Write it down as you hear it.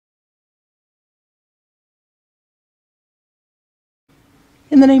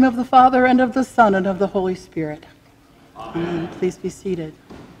In the name of the Father, and of the Son, and of the Holy Spirit. Amen. Please be seated.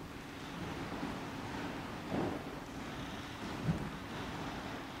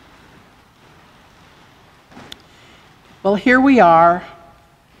 Well, here we are,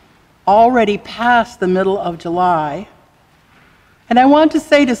 already past the middle of July, and I want to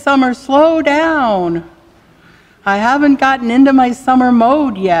say to summer, slow down. I haven't gotten into my summer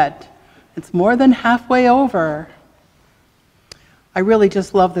mode yet. It's more than halfway over. I really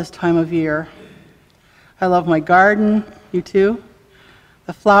just love this time of year. I love my garden, you too.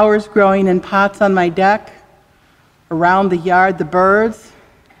 The flowers growing in pots on my deck, around the yard, the birds,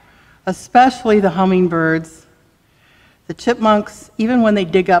 especially the hummingbirds, the chipmunks, even when they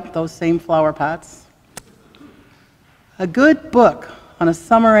dig up those same flower pots. A good book on a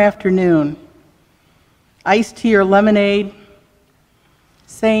summer afternoon, iced tea or lemonade,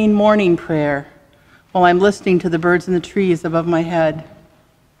 saying morning prayer while I'm listening to the birds in the trees above my head,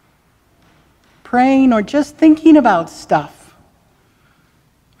 praying or just thinking about stuff,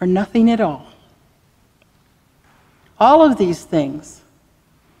 or nothing at all. All of these things,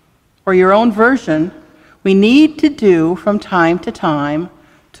 or your own version, we need to do from time to time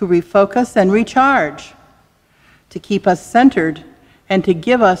to refocus and recharge, to keep us centered and to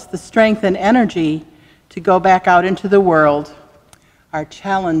give us the strength and energy to go back out into the world, our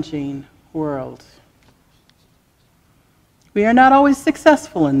challenging world. We are not always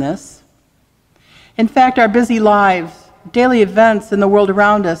successful in this. In fact, our busy lives, daily events in the world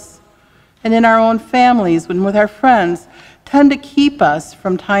around us, and in our own families and with our friends, tend to keep us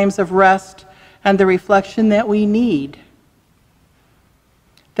from times of rest and the reflection that we need.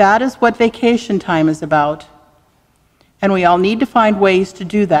 That is what vacation time is about, and we all need to find ways to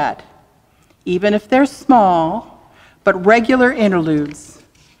do that, even if they're small, but regular interludes,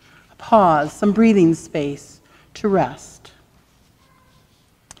 a pause, some breathing space to rest.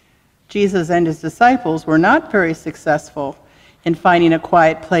 Jesus and his disciples were not very successful in finding a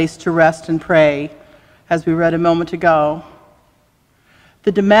quiet place to rest and pray, as we read a moment ago.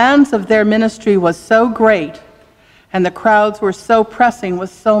 The demands of their ministry was so great, and the crowds were so pressing with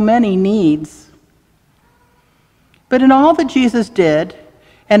so many needs. But in all that Jesus did,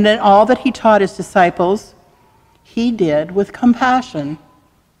 and in all that he taught his disciples, he did with compassion.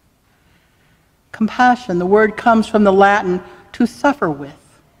 Compassion, the word comes from the Latin, to suffer with.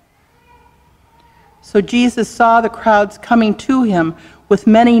 So Jesus saw the crowds coming to him with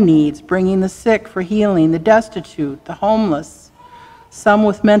many needs, bringing the sick for healing, the destitute, the homeless, some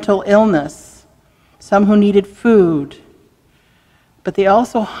with mental illness, some who needed food. But they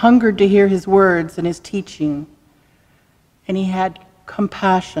also hungered to hear his words and his teaching, and he had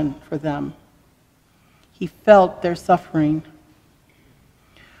compassion for them. He felt their suffering.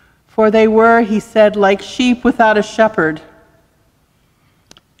 For they were, he said, like sheep without a shepherd.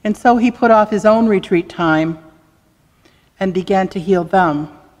 And so he put off his own retreat time and began to heal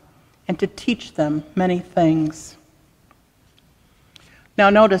them and to teach them many things. Now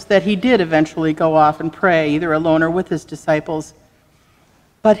notice that he did eventually go off and pray, either alone or with his disciples,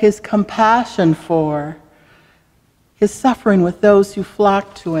 but his compassion for, his suffering with those who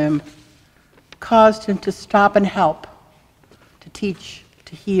flocked to him, caused him to stop and help, to teach,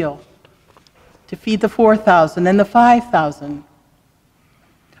 to heal, to feed the 4,000 and the 5,000.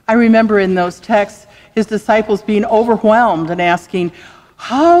 I remember in those texts his disciples being overwhelmed and asking,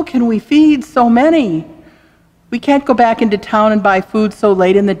 how can we feed so many? We can't go back into town and buy food so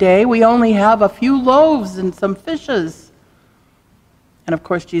late in the day. We only have a few loaves and some fishes. And of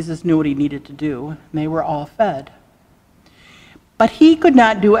course, Jesus knew what he needed to do, and they were all fed. But he could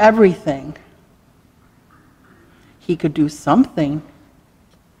not do everything. He could do something.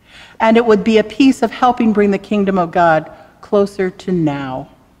 And it would be a piece of helping bring the kingdom of God closer to now.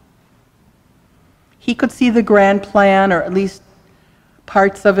 He could see the grand plan, or at least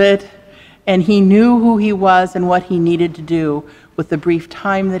parts of it, and he knew who he was and what he needed to do with the brief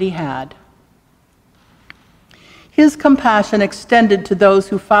time that he had. His compassion extended to those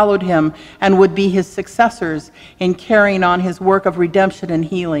who followed him and would be his successors in carrying on his work of redemption and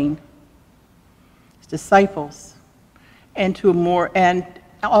healing, his disciples, and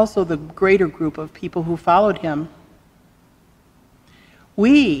also the greater group of people who followed him.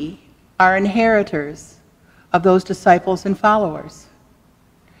 We are inheritors of those disciples and followers.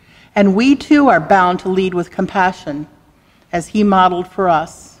 And we too are bound to lead with compassion, as he modeled for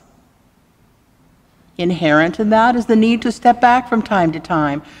us. Inherent in that is the need to step back from time to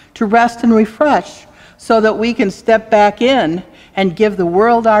time, to rest and refresh, so that we can step back in and give the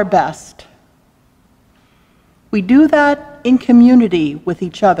world our best. We do that in community with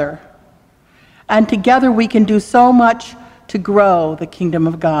each other, and together we can do so much to grow the kingdom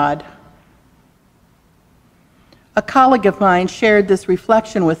of God. A colleague of mine shared this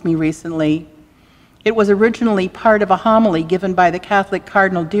reflection with me recently. It was originally part of a homily given by the Catholic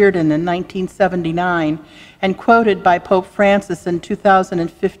Cardinal Dearden in 1979 and quoted by Pope Francis in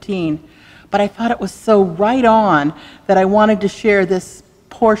 2015. But I thought it was so right on that I wanted to share this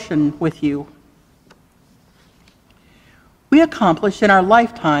portion with you. We accomplish in our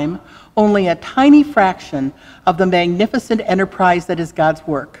lifetime only a tiny fraction of the magnificent enterprise that is God's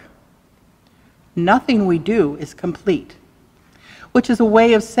work. Nothing we do is complete, which is a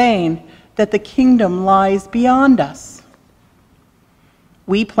way of saying that the kingdom lies beyond us.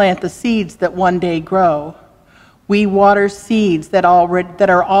 We plant the seeds that one day grow. We water seeds that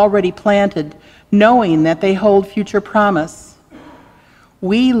are already planted, knowing that they hold future promise.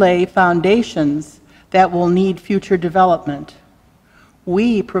 We lay foundations that will need future development.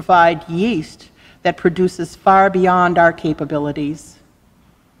 We provide yeast that produces far beyond our capabilities.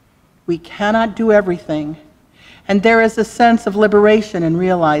 We cannot do everything, and there is a sense of liberation in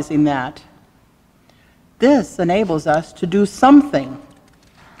realizing that. This enables us to do something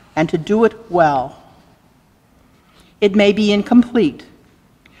and to do it well. It may be incomplete,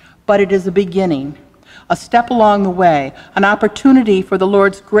 but it is a beginning, a step along the way, an opportunity for the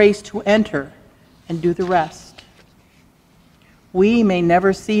Lord's grace to enter and do the rest. We may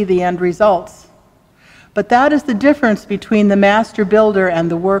never see the end results, but that is the difference between the master builder and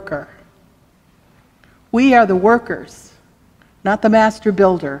the worker. We are the workers, not the master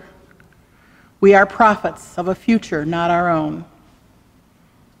builder. We are prophets of a future not our own.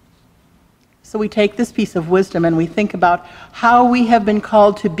 So we take this piece of wisdom and we think about how we have been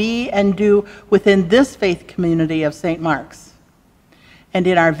called to be and do within this faith community of St. Mark's and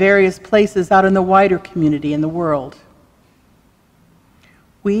in our various places out in the wider community in the world.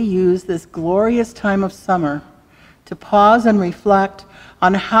 We use this glorious time of summer to pause and reflect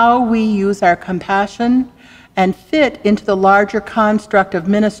on how we use our compassion and fit into the larger construct of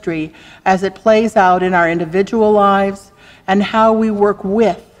ministry as it plays out in our individual lives, and how we work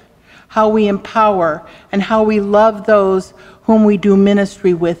with, how we empower, and how we love those whom we do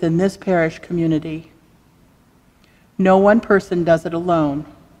ministry with in this parish community. No one person does it alone.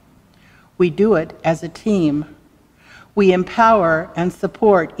 We do it as a team. We empower and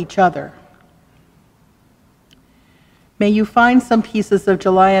support each other. May you find some pieces of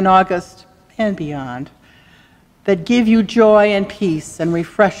July and August and beyond that give you joy and peace and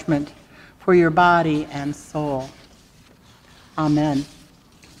refreshment for your body and soul. Amen.